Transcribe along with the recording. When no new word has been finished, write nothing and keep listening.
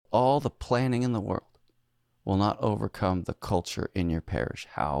all the planning in the world will not overcome the culture in your parish,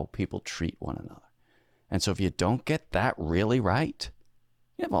 how people treat one another. And so if you don't get that really right,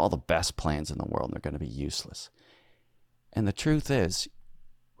 you have all the best plans in the world and they're going to be useless. And the truth is,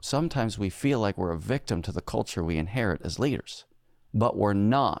 sometimes we feel like we're a victim to the culture we inherit as leaders, but we're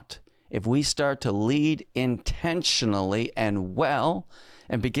not. If we start to lead intentionally and well,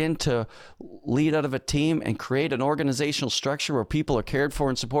 and begin to lead out of a team and create an organizational structure where people are cared for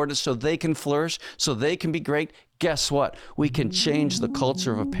and supported so they can flourish, so they can be great, guess what? We can change the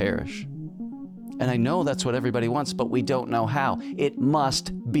culture of a parish. And I know that's what everybody wants, but we don't know how. It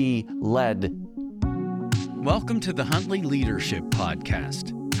must be led. Welcome to the Huntley Leadership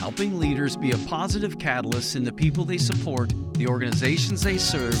Podcast, helping leaders be a positive catalyst in the people they support, the organizations they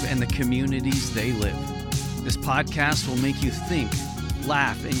serve, and the communities they live. This podcast will make you think,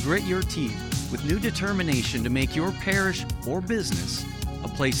 laugh, and grit your teeth with new determination to make your parish or business a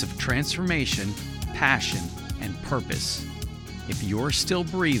place of transformation, passion, and purpose. If you're still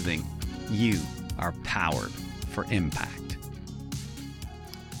breathing, you are powered for impact.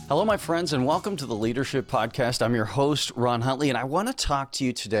 Hello, my friends, and welcome to the Leadership Podcast. I'm your host, Ron Huntley, and I want to talk to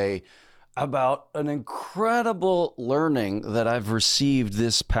you today about an incredible learning that I've received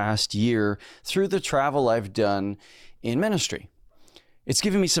this past year through the travel I've done in ministry. It's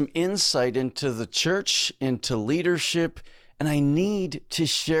given me some insight into the church, into leadership, and I need to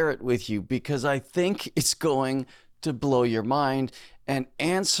share it with you because I think it's going to blow your mind and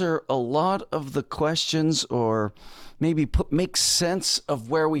answer a lot of the questions, or maybe make sense of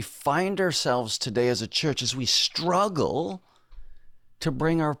where we find ourselves today as a church as we struggle to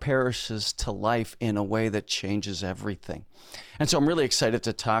bring our parishes to life in a way that changes everything. And so I'm really excited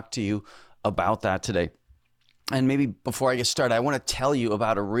to talk to you about that today. And maybe before I get started, I want to tell you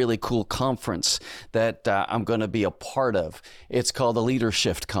about a really cool conference that I'm going to be a part of. It's called the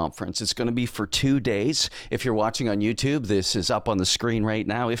Leadership Conference. It's going to be for 2 days. If you're watching on YouTube, this is up on the screen right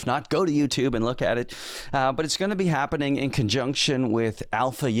now. If not, go to YouTube and look at it. But it's going to be happening in conjunction with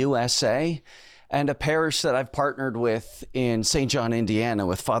Alpha USA and a parish that I've partnered with in St. John, Indiana,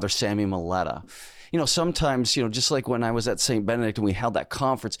 with Father Sammy Maletta. You know, sometimes, just like when I was at St. Benedict and we held that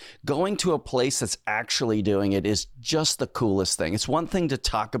conference, going to a place that's actually doing it is just the coolest thing. It's one thing to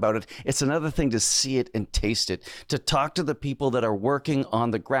talk about it. It's another thing to see it and taste it, to talk to the people that are working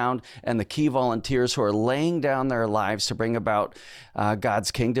on the ground and the key volunteers who are laying down their lives to bring about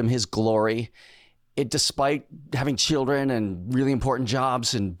God's kingdom, His glory. Despite having children and really important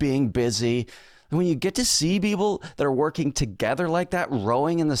jobs and being busy. And when you get to see people that are working together like that,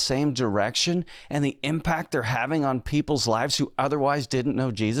 rowing in the same direction, and the impact they're having on people's lives who otherwise didn't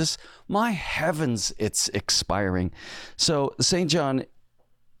know Jesus, my heavens, it's inspiring. So St. John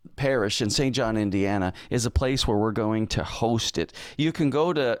Parish in St. John, Indiana is a place where we're going to host it. You can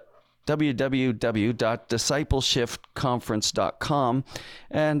go to www.discipleshipconference.com,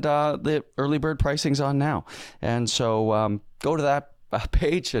 and the early bird pricing's on now. And so go to that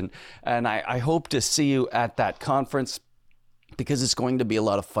page, and I hope to see you at that conference because it's going to be a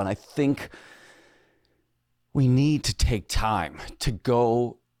lot of fun. I think we need to take time to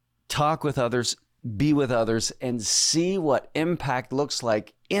go talk with others, be with others, and see what impact looks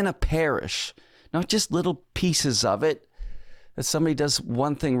like in a parish, not just little pieces of it. That somebody does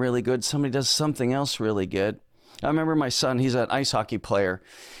one thing really good, somebody does something else really good. I remember my son, he's an ice hockey player,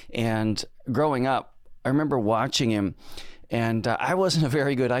 and growing up, I remember watching him. And I wasn't a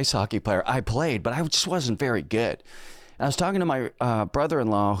very good ice hockey player. I played, but I just wasn't very good. And I was talking to my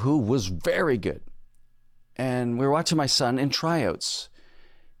brother-in-law, who was very good. And we were watching my son in tryouts.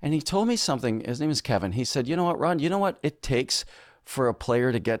 And he told me something. His name is Kevin. He said, "You know what, Ron? You know what it takes for a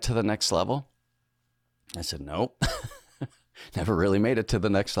player to get to the next level?" I said, "No." Never really made it to the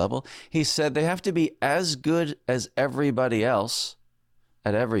next level. He said they have to be as good as everybody else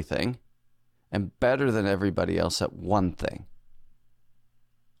at everything, and better than everybody else at one thing.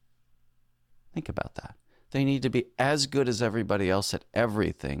 Think about that. They need to be as good as everybody else at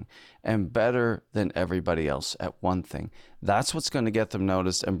everything and better than everybody else at one thing. That's what's going to get them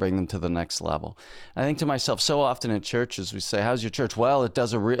noticed and bring them to the next level. I think to myself, so often in churches, we say, "How's your church?" "Well, it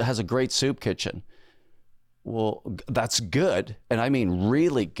has a great soup kitchen." Well, that's good, and I mean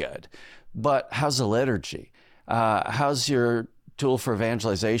really good. But how's the liturgy? How's your tool for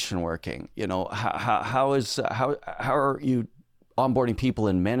evangelization working? How are you onboarding people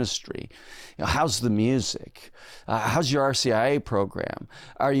in ministry? How's the music? How's your RCIA program?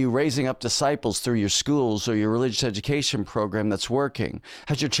 Are you raising up disciples through your schools or your religious education program that's working?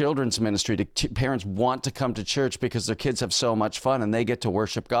 How's your children's ministry? Do parents want to come to church because their kids have so much fun and they get to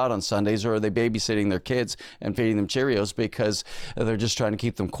worship God on Sundays, or are they babysitting their kids and feeding them Cheerios because they're just trying to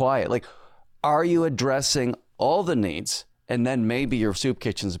keep them quiet? Like, are you addressing all the needs, and then maybe your soup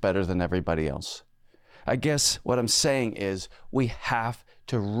kitchen's better than everybody else? I guess what I'm saying is we have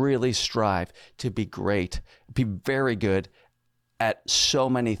to really strive to be great, be very good at so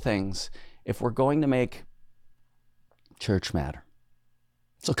many things if we're going to make church matter.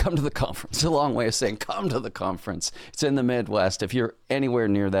 So come to the conference. It's a long way of saying come to the conference. It's in the Midwest. If you're anywhere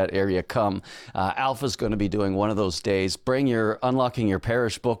near that area, come. Alpha's going to be doing one of those days. Bring your Unlocking Your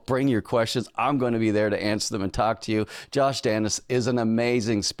Parish book. Bring your questions. I'm going to be there to answer them and talk to you. Josh Dennis is an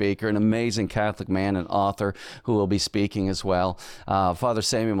amazing speaker, an amazing Catholic man and author who will be speaking as well. Father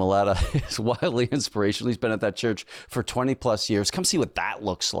Samuel Mileta is wildly inspirational. He's been at that church for 20 plus years. Come see what that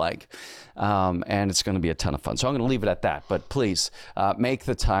looks like. And it's going to be a ton of fun. So I'm going to leave it at that. But please make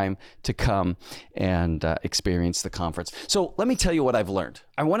the time to come and experience the conference. So let me tell you what I've learned.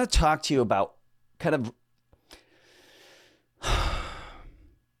 I want to talk to you about kind of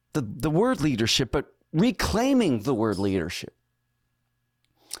the word leadership, but reclaiming the word leadership.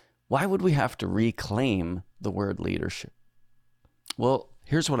 Why would we have to reclaim the word leadership? Well,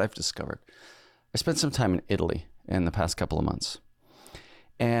 here's what I've discovered. I spent some time in Italy in the past couple of months.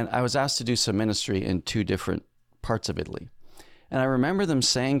 And I was asked to do some ministry in 2 different parts of Italy. And I remember them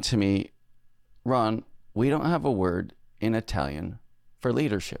saying to me, Ron, we don't have a word in Italian for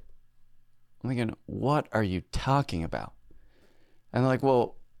leadership. I'm thinking, what are you talking about? And they're like,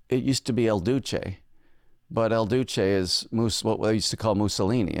 well, it used to be El Duce, but El Duce is what we used to call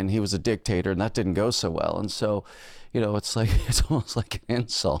Mussolini, and he was a dictator, and that didn't go so well. And so, it's almost like an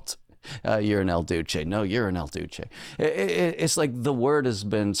insult. You're an El Duce. No, you're an El Duce. It's like the word has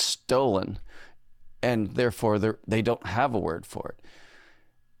been stolen, and therefore they don't have a word for it.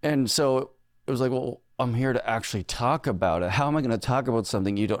 And so it was like, well, I'm here to actually talk about it. How am I going to talk about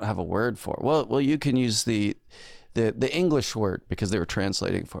something you don't have a word for? Well, you can use the English word, because they were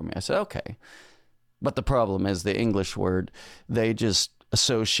translating for me. I said, okay. But the problem is the English word, they just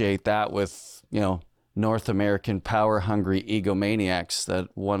associate that with, North American power-hungry egomaniacs that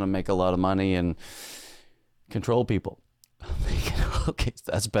want to make a lot of money and control people. I'm thinking, okay,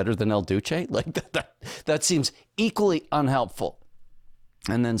 that's better than El Duce? Like that seems equally unhelpful.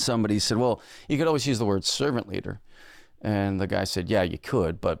 And then somebody said, well, you could always use the word servant leader. And the guy said, yeah, you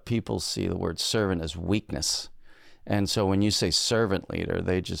could, but people see the word servant as weakness. And so when you say servant leader,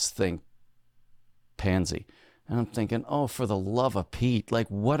 they just think pansy. And I'm thinking, oh, for the love of Pete, like,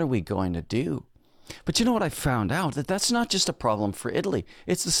 what are we going to do? But you know what I found out? That's not just a problem for Italy.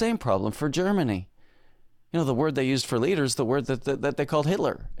 It's the same problem for Germany. The word they used for leader is the word that they called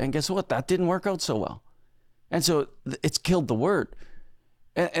Hitler. And guess what? That didn't work out so well. And so it's killed the word.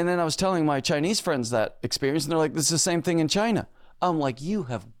 And then I was telling my Chinese friends that experience, and they're like, this is the same thing in China. I'm like, you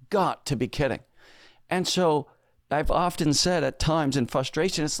have got to be kidding. And so I've often said at times in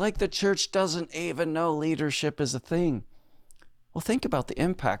frustration, it's like the church doesn't even know leadership is a thing. Well, think about the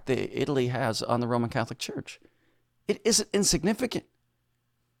impact that Italy has on the Roman Catholic Church. It isn't insignificant.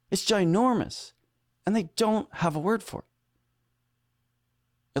 It's ginormous. And they don't have a word for it.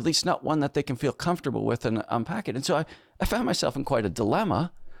 At least not one that they can feel comfortable with and unpack it. And so I found myself in quite a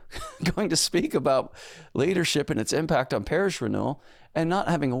dilemma going to speak about leadership and its impact on parish renewal and not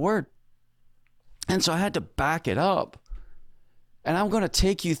having a word. And so I had to back it up. And I'm going to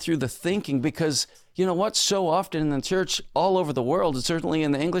take you through the thinking, because you know what? So often in the church all over the world, and certainly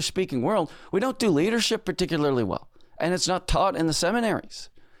in the English-speaking world, we don't do leadership particularly well. And it's not taught in the seminaries.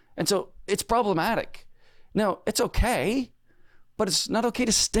 And so it's problematic. Now, it's okay, but it's not okay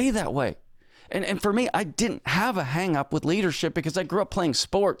to stay that way. And for me, I didn't have a hang up with leadership because I grew up playing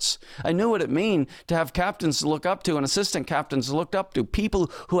sports. I knew what it meant to have captains to look up to and assistant captains to look up to, people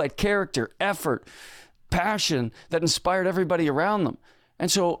who had character, effort, passion that inspired everybody around them.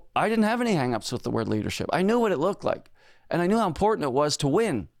 And so I didn't have any hang-ups with the word leadership. I knew what it looked like, and I knew how important it was to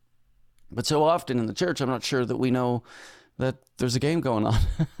win. But so often in the church, I'm not sure that we know that there's a game going on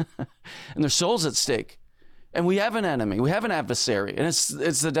and there's souls at stake. And we have an enemy, we have an adversary, and it's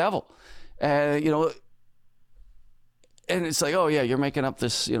the devil. And it's like, oh yeah, you're making up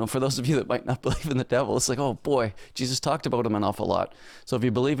this, for those of you that might not believe in the devil, it's like, oh boy, Jesus talked about him an awful lot. So if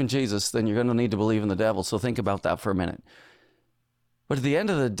you believe in Jesus, then you're going to need to believe in the devil. So think about that for a minute. But at the end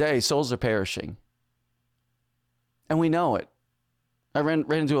of the day, souls are perishing. And we know it. I ran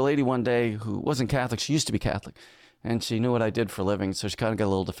into a lady one day who wasn't Catholic. She used to be Catholic. And she knew what I did for a living, so she kind of got a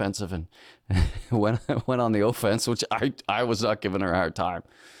little defensive and went on the offense, which I was not giving her a hard time.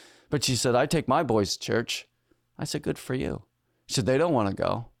 But she said, I take my boys to church. I said, good for you. She said, they don't want to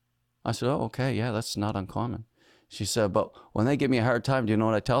go. I said, oh, okay, yeah, that's not uncommon. She said, but when they give me a hard time, do you know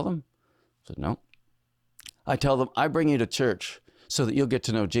what I tell them? I said, no. I tell them, I bring you to church so that you'll get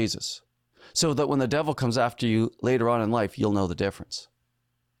to know Jesus, so that when the devil comes after you later on in life, you'll know the difference.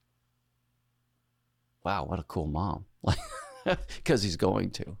 Wow, what a cool mom. Because he's going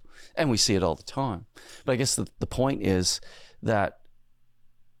to. And we see it all the time. But I guess the point is that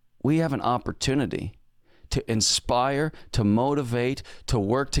we have an opportunity to inspire, to motivate, to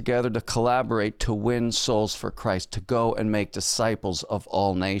work together, to collaborate, to win souls for Christ, to go and make disciples of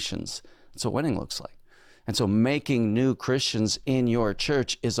all nations. That's what winning looks like. And so making new Christians in your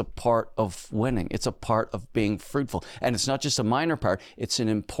church is a part of winning. It's a part of being fruitful. And it's not just a minor part, it's an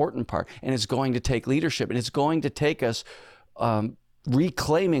important part. And it's going to take leadership. And it's going to take us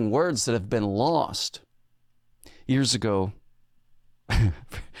reclaiming words that have been lost. Years ago,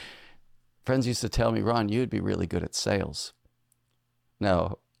 friends used to tell me, Ron, you'd be really good at sales.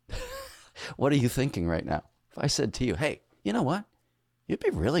 No. What are you thinking right now? If I said to you, hey, you know what? You'd be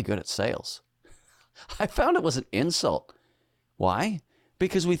really good at sales. I found it was an insult. Why?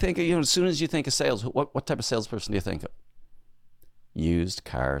 Because we think, as soon as you think of sales, what type of salesperson do you think of? Used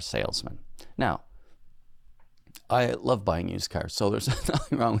car salesman. Now, I love buying used cars, so there's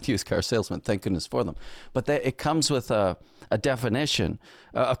nothing wrong with used car salesmen. Thank goodness for them. But it comes with a definition,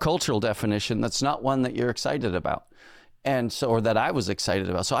 a cultural definition that's not one that you're excited about. And so, or that I was excited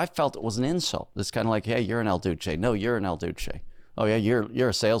about. So I felt it was an insult. It's kind of like, hey, you're an El Duce. No, you're an El Duce. Oh yeah, you're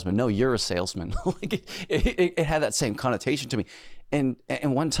a salesman. No, you're a salesman. it had that same connotation to me. And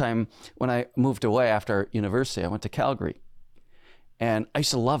one time when I moved away after university, I went to Calgary. And I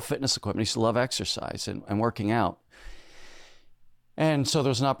used to love fitness equipment. I used to love exercise and working out. And so there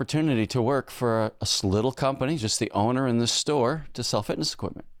was an opportunity to work for a little company, just the owner in the store, to sell fitness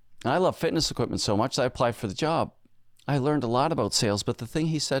equipment. And I love fitness equipment so much that I applied for the job. I learned a lot about sales, but the thing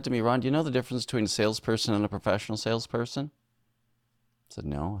he said to me, Ron, do you know the difference between a salesperson and a professional salesperson? I said,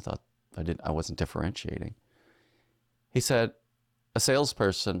 no, I wasn't differentiating. He said, a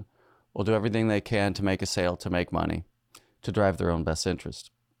salesperson will do everything they can to make a sale, to make money, to drive their own best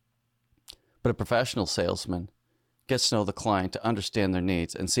interest. But a professional salesman gets to know the client, to understand their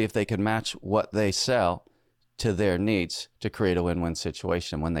needs, and see if they can match what they sell to their needs to create a win-win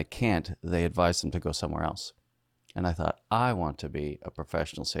situation. When they can't, they advise them to go somewhere else. And I thought, I want to be a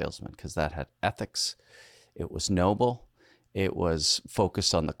professional salesman because that had ethics. It was noble. It was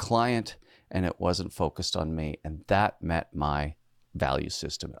focused on the client, and it wasn't focused on me. And that met my value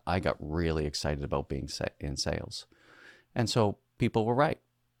system. I got really excited about being in sales. And so people were right.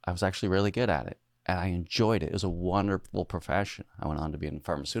 I was actually really good at it. And I enjoyed it. It was a wonderful profession. I went on to be in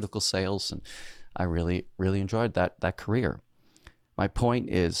pharmaceutical sales, and I really, really enjoyed that career. My point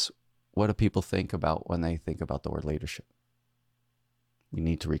is, what do people think about when they think about the word leadership? We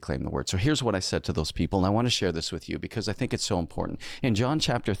need to reclaim the word. So here's what I said to those people, and I want to share this with you because I think it's so important. In John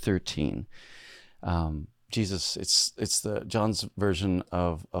chapter 13, Jesus, it's John's version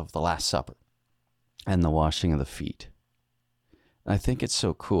of the Last Supper and the washing of the feet. And I think it's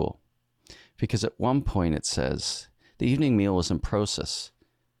so cool because at one point it says the evening meal was in process,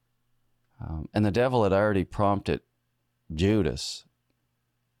 and the devil had already prompted Judas,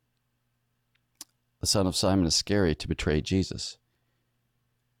 the son of Simon Iscariot, to betray Jesus.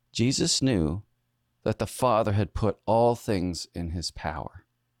 Jesus knew that the Father had put all things in his power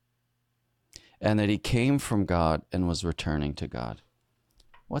and that he came from God and was returning to God.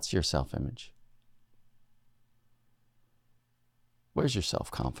 What's your self-image? Where's your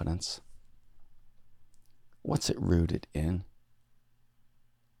self-confidence? What's it rooted in?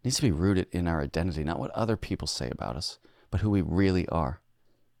 It needs to be rooted in our identity, not what other people say about us, but who we really are.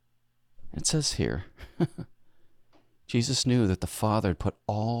 It says here, Jesus knew that the Father had put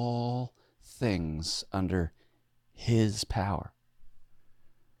all things under his power.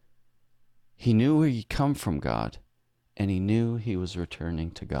 He knew where he'd come from God, and he knew he was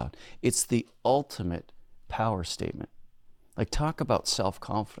returning to God. It's the ultimate power statement. Like, talk about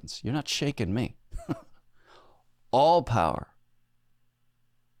self-confidence. You're not shaking me. All power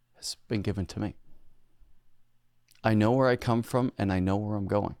has been given to me. I know where I come from, and I know where I'm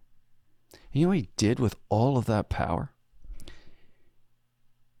going. And you know what he did with all of that power?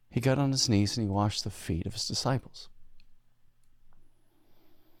 He got on his knees and he washed the feet of his disciples.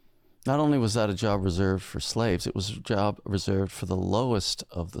 Not only was that a job reserved for slaves, it was a job reserved for the lowest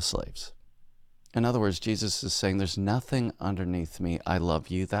of the slaves. In other words, Jesus is saying, there's nothing underneath me. I love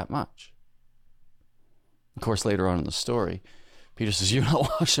you that much. Of course, later on in the story, Peter says, you're not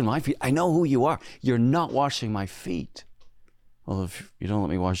washing my feet. I know who you are. You're not washing my feet. Well, if you don't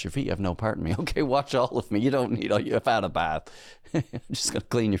let me wash your feet, you have no part in me. Okay, wash all of me. You don't need you've had a bath. I'm just going to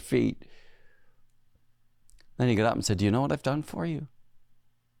clean your feet. Then he got up and said, do you know what I've done for you?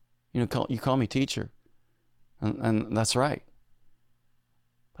 You call me teacher. And that's right.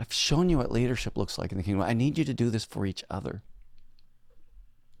 I've shown you what leadership looks like in the kingdom. I need you to do this for each other.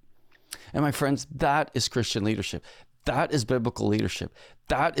 And my friends, that is Christian leadership. That is biblical leadership.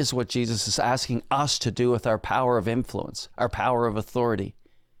 That is what Jesus is asking us to do with our power of influence, our power of authority,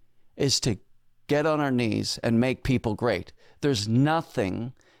 is to get on our knees and make people great. There's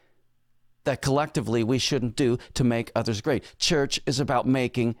nothing that collectively we shouldn't do to make others great. Church is about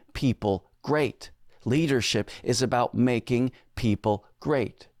making people great. Leadership is about making people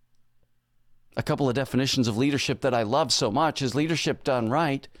great. A couple of definitions of leadership that I love so much is leadership done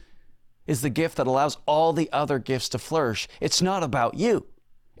right is the gift that allows all the other gifts to flourish. It's not about you.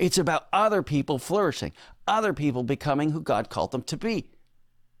 It's about other people flourishing, other people becoming who God called them to be.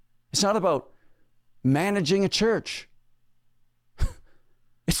 It's not about managing a church.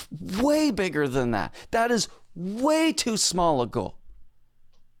 It's way bigger than that. That is way too small a goal.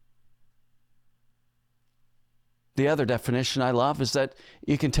 The other definition I love is that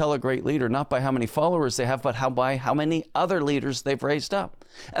you can tell a great leader not by how many followers they have, but by how many other leaders they've raised up.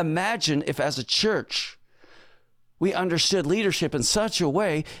 Imagine if as a church, we understood leadership in such a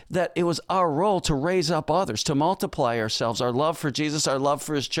way that it was our role to raise up others, to multiply ourselves, our love for Jesus, our love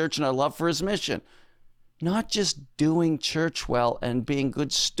for his church, and our love for his mission. Not just doing church well and being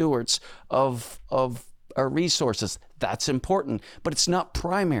good stewards of our resources. That's important, but it's not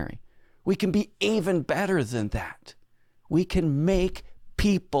primary. We can be even better than that. We can make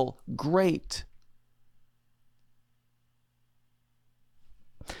people great.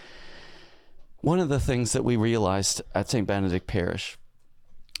 One of the things that we realized at St. Benedict Parish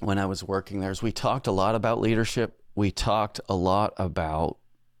when I was working there is we talked a lot about leadership. We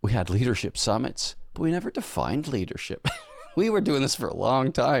had leadership summits, but we never defined leadership. We were doing this for a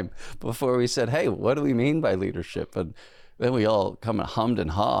long time before we said, hey, what do we mean by leadership? And then we all come and hummed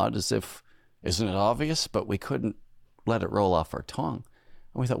and hawed as if, isn't it obvious? But we couldn't let it roll off our tongue.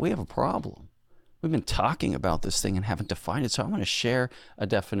 And we thought, we have a problem. We've been talking about this thing and haven't defined it. So I want to share a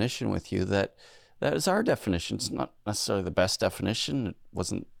definition with you that is our definition. It's not necessarily the best definition. It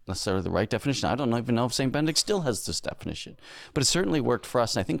wasn't necessarily the right definition. I don't even know if St. Benedict still has this definition. But it certainly worked for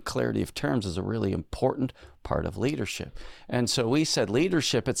us. And I think clarity of terms is a really important part of leadership. And so we said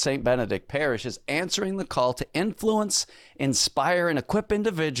leadership at St. Benedict Parish is answering the call to influence, inspire, and equip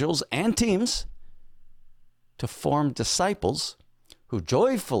individuals and teams to form disciples who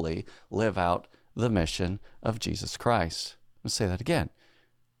joyfully live out the mission of Jesus Christ. Let's say that again.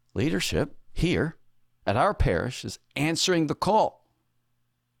 Leadership here at our parish is answering the call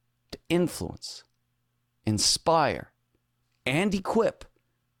to influence, inspire, and equip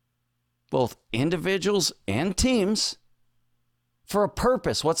both individuals and teams for a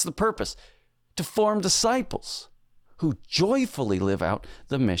purpose. What's the purpose? To form disciples who joyfully live out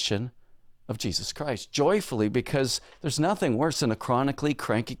the mission of Jesus Christ. Joyfully, because there's nothing worse than a chronically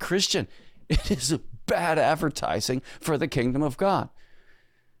cranky Christian. It is bad advertising for the kingdom of God.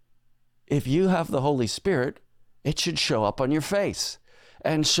 If you have the Holy Spirit, it should show up on your face.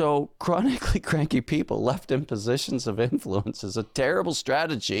 And so chronically cranky people left in positions of influence is a terrible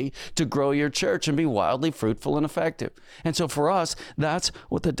strategy to grow your church and be wildly fruitful and effective. And so for us, that's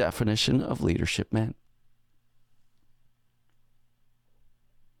what the definition of leadership meant.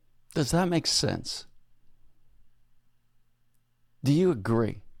 Does that make sense? Do you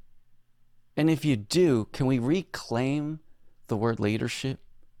agree? And if you do, can we reclaim the word leadership?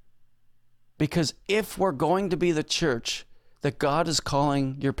 Because if we're going to be the church that God is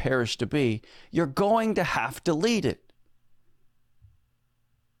calling your parish to be, you're going to have to lead it.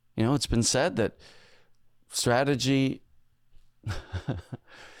 You know, it's been said that strategy,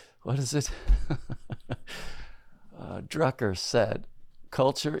 what is it? Drucker said,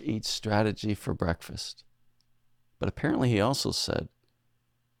 culture eats strategy for breakfast. But apparently he also said,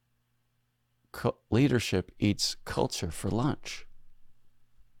 leadership eats culture for lunch.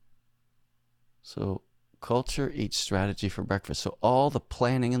 So culture eats strategy for breakfast. So all the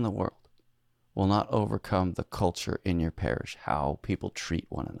planning in the world will not overcome the culture in your parish, how people treat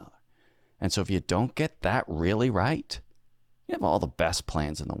one another. And so if you don't get that really right, you have all the best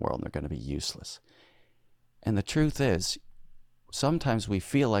plans in the world and they're going to be useless. And the truth is, sometimes we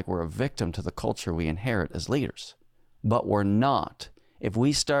feel like we're a victim to the culture we inherit as leaders, but we're not. If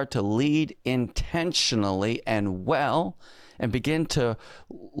we start to lead intentionally and well and begin to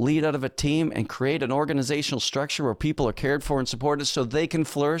lead out of a team and create an organizational structure where people are cared for and supported so they can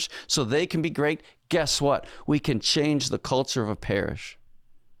flourish, so they can be great, guess what? We can change the culture of a parish.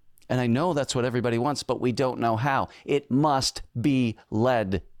 And I know that's what everybody wants, but we don't know how. It must be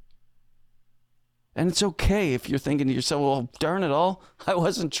led. And it's okay if you're thinking to yourself, well, darn it all, I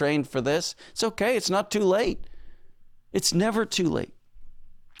wasn't trained for this. It's okay. It's not too late. It's never too late.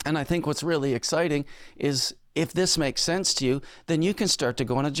 And I think what's really exciting is if this makes sense to you, then you can start to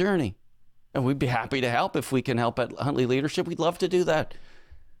go on a journey. And we'd be happy to help. If we can help at Huntley Leadership, we'd love to do that.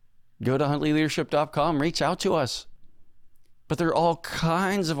 Go to huntleyleadership.com, reach out to us. But there are all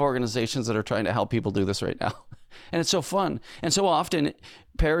kinds of organizations that are trying to help people do this right now. And it's so fun. And so often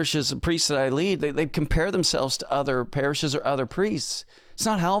parishes and priests that I lead, they compare themselves to other parishes or other priests. It's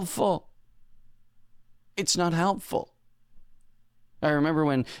not helpful. It's not helpful. I remember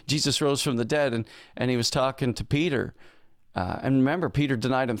when Jesus rose from the dead and he was talking to Peter. And remember, Peter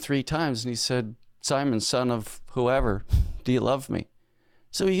denied him 3 times. And he said, Simon, son of whoever, do you love me?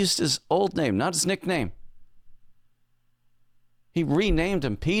 So he used his old name, not his nickname. He renamed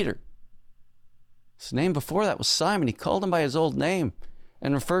him Peter. His name before that was Simon. He called him by his old name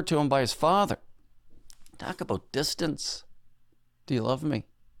and referred to him by his father. Talk about distance. Do you love me?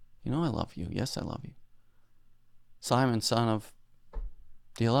 You know I love you. Yes, I love you. Simon, son of,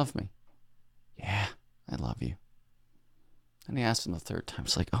 do you love me? Yeah, I love you. And he asked him the 3rd time.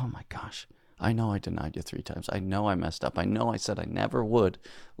 It's like, oh my gosh, I know I denied you 3 times. I know I messed up. I know I said I never would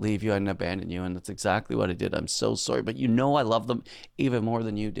leave you and abandon you. And that's exactly what I did. I'm so sorry. But you know I love them even more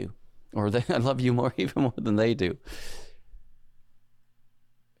than you do. Or I love you more even more than they do.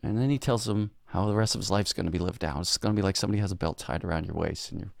 And then he tells them how the rest of his life's going to be lived out. It's going to be like somebody has a belt tied around your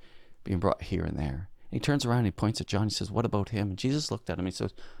waist and you're being brought here and there. And he turns around and he points at John. He says, what about him? And Jesus looked at him. He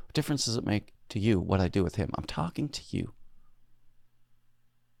says, what difference does it make to you what I do with him? I'm talking to you.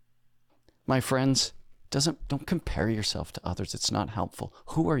 My friends, don't compare yourself to others. It's not helpful.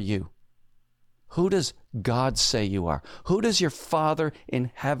 Who are you? Who does God say you are? Who does your Father in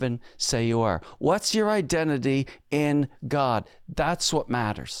heaven say you are? What's your identity in God? That's what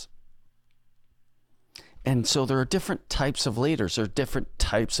matters. And so there are different types of leaders. There are different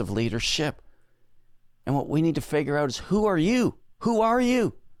types of leadership. And what we need to figure out is, who are you? Who are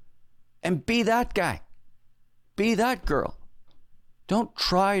you? And be that guy. Be that girl. Don't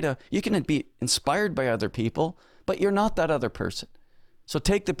try to, you can be inspired by other people, but you're not that other person. So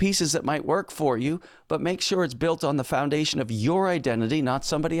take the pieces that might work for you, but make sure it's built on the foundation of your identity, not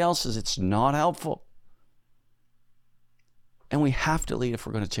somebody else's. It's not helpful. And we have to lead if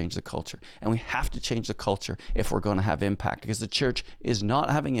we're going to change the culture. And we have to change the culture if we're going to have impact, because the church is not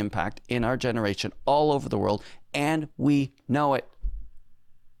having impact in our generation all over the world, and we know it.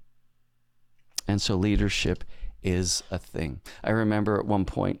 And so leadership is a thing. I remember at one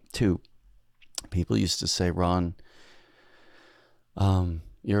point too, people used to say, Ron,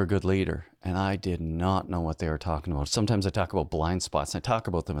 you're a good leader. And I did not know what they were talking about. Sometimes I talk about blind spots. And I talk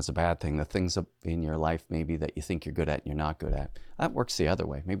about them as a bad thing, the things in your life maybe that you think you're good at and you're not good at. That works the other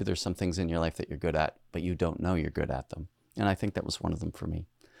way. Maybe there's some things in your life that you're good at, but you don't know you're good at them. And I think that was one of them for me.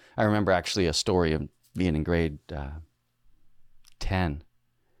 I remember actually a story of being in grade 10. And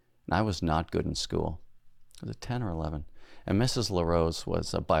I was not good in school. Was it 10 or 11? And Mrs. LaRose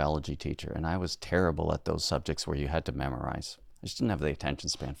was a biology teacher, and I was terrible at those subjects where you had to memorize. I just didn't have the attention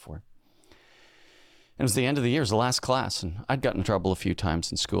span for it. And it was the end of the year, it was the last class, and I'd gotten in trouble a few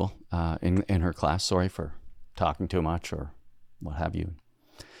times in school, in her class, sorry, for talking too much or what have you.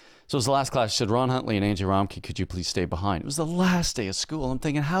 So it was the last class. She said, Ron Huntley and Angie Romke, could you please stay behind? It was the last day of school. I'm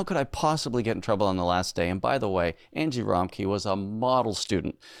thinking, how could I possibly get in trouble on the last day? And by the way, Angie Romke was a model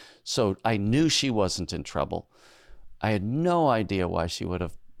student, so I knew she wasn't in trouble. I had no idea why she would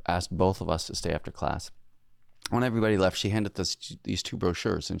have asked both of us to stay after class. When everybody left, she handed us these 2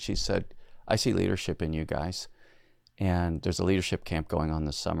 brochures, and she said, I see leadership in you guys, and there's a leadership camp going on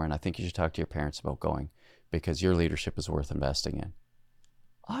this summer, and I think you should talk to your parents about going, because your leadership is worth investing in.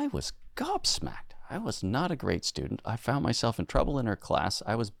 I was gobsmacked. I was not a great student. I found myself in trouble in her class.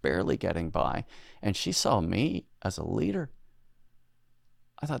 I was barely getting by, and she saw me as a leader.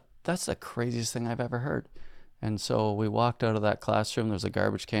 I thought, that's the craziest thing I've ever heard. And so we walked out of that classroom. There was a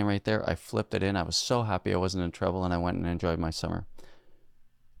garbage can right there. I flipped it in. I was so happy I wasn't in trouble, and I went and enjoyed my summer.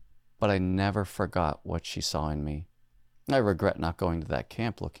 But I never forgot what she saw in me. I regret not going to that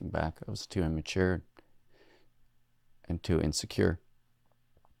camp looking back. I was too immature and too insecure.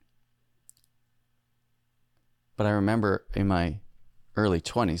 But I remember in my early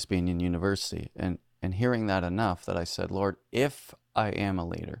 20s being in university and hearing that enough that I said, Lord, if I am a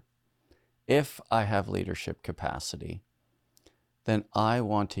leader, if I have leadership capacity, then I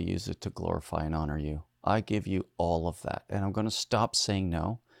want to use it to glorify and honor you. I give you all of that. And I'm going to stop saying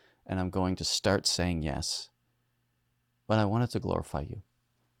no, and I'm going to start saying yes. But I want it to glorify you.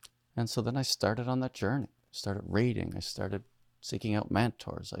 And so then I started on that journey. I started reading. I started seeking out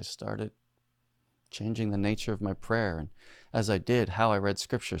mentors. I started changing the nature of my prayer. And as I did, how I read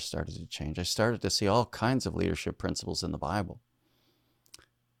scripture started to change. I started to see all kinds of leadership principles in the Bible.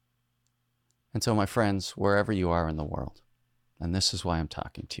 And so, my friends, wherever you are in the world, and this is why I'm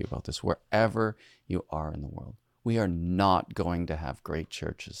talking to you about this, wherever you are in the world, we are not going to have great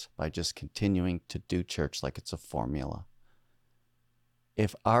churches by just continuing to do church like it's a formula.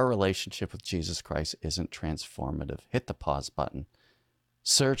 If our relationship with Jesus Christ isn't transformative, hit the pause button.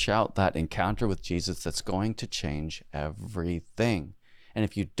 Search out that encounter with Jesus that's going to change everything. And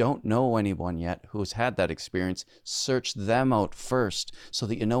if you don't know anyone yet who's had that experience, search them out first so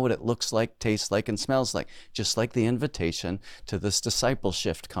that you know what it looks like, tastes like, and smells like. Just like the invitation to this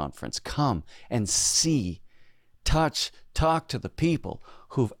discipleship conference. Come and see, touch, talk to the people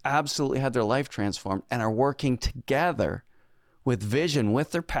who've absolutely had their life transformed and are working together with vision,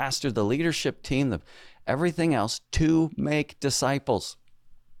 with their pastor, the leadership team, everything else to make disciples.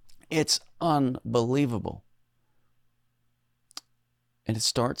 It's unbelievable. And it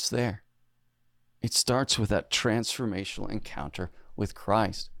starts there. It starts with that transformational encounter with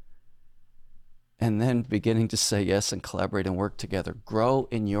Christ. And then beginning to say yes and collaborate and work together. Grow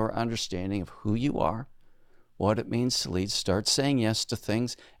in your understanding of who you are, what it means to lead. Start saying yes to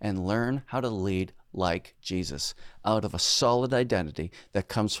things and learn how to lead like Jesus out of a solid identity that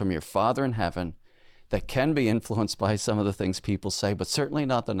comes from your Father in heaven, that can be influenced by some of the things people say, but certainly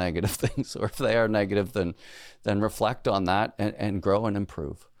not the negative things. Or if they are negative, then reflect on that and grow and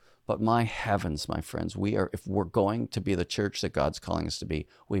improve. But my heavens, my friends, if we're going to be the church that God's calling us to be,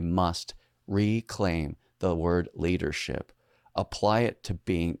 we must reclaim the word leadership, apply it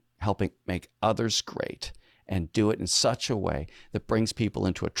to helping make others great, and do it in such a way that brings people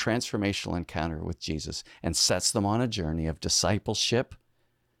into a transformational encounter with Jesus and sets them on a journey of discipleship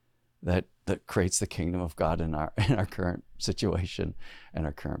that creates the kingdom of God in our current situation and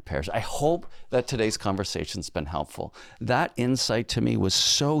our current parish. I hope that today's conversation's been helpful. That insight to me was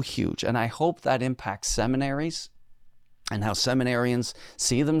so huge, and I hope that impacts seminaries and how seminarians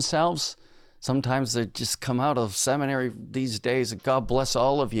see themselves. Sometimes they just come out of seminary these days, and God bless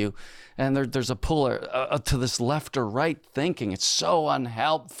all of you, and there's a pull to this left or right thinking. It's so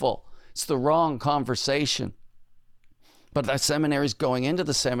unhelpful. It's the wrong conversation. But the seminaries going into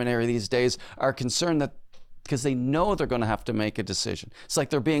the seminary these days are concerned that because they know they're going to have to make a decision. It's like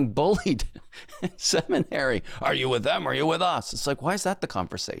they're being bullied in seminary. Are you with them? Or are you with us? It's like, why is that the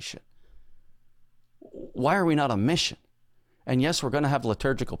conversation? Why are we not on mission? And yes, we're going to have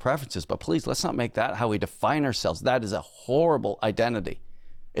liturgical preferences, but please, let's not make that how we define ourselves. That is a horrible identity.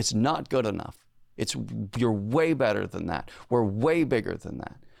 It's not good enough. You're way better than that. We're way bigger than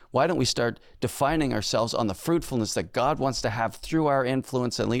that. Why don't we start defining ourselves on the fruitfulness that God wants to have through our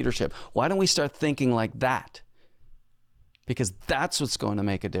influence and leadership? Why don't we start thinking like that? Because that's what's going to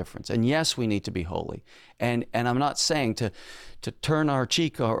make a difference. And yes, we need to be holy. And I'm not saying to turn our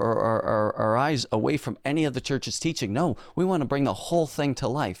cheek or our eyes away from any of the church's teaching. No, we want to bring the whole thing to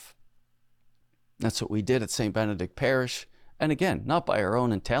life. That's what we did at St. Benedict Parish. And again, not by our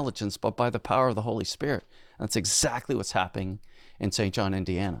own intelligence, but by the power of the Holy Spirit. And that's exactly what's happening in St. John,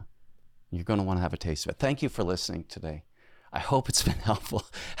 Indiana. You're going to want to have a taste of it. Thank you for listening today. I hope it's been helpful.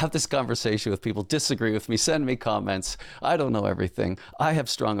 Have this conversation with people. Disagree with me. Send me comments. I don't know everything. I have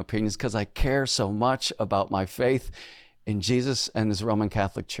strong opinions because I care so much about my faith in Jesus and His Roman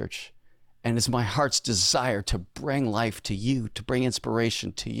Catholic Church. And it's my heart's desire to bring life to you, to bring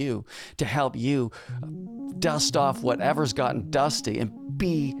inspiration to you, to help you dust off whatever's gotten dusty and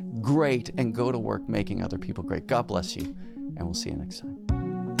be great and go to work making other people great. God bless you, and we'll see you next time.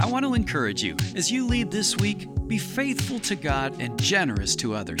 I want to encourage you, as you lead this week, be faithful to God and generous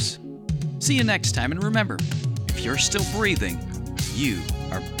to others. See you next time, and remember, if you're still breathing, you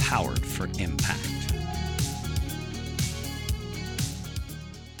are powered for impact.